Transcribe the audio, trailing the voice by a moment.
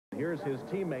here's his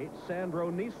teammate,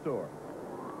 Sandro NISTOR.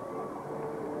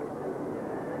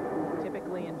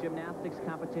 Typically in gymnastics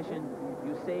competition,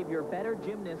 you save your better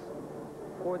gymnast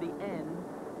for the end.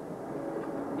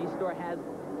 NISTOR has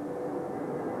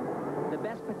the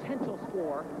best potential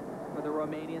score for the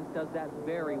Romanians, does that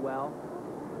very well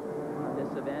on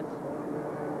this event.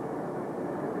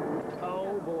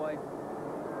 Oh boy,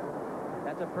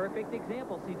 that's a perfect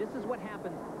example. See, this is what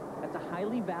happens. That's a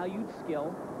highly valued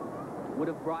skill. Would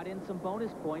have brought in some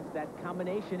bonus points. That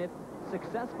combination, if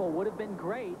successful, would have been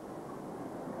great.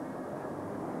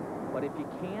 But if you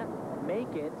can't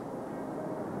make it,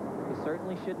 you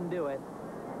certainly shouldn't do it.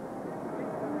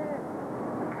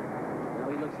 Now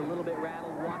he looks a little bit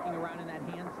rattled walking around in that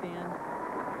handstand.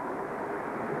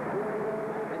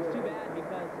 It's too bad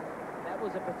because that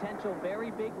was a potential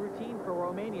very big routine for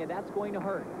Romania. That's going to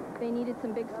hurt. They needed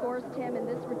some big scores, Tim, and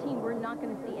this routine we're not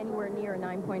going to see anywhere near a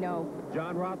 9.0.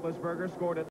 John Roethlisberger scored at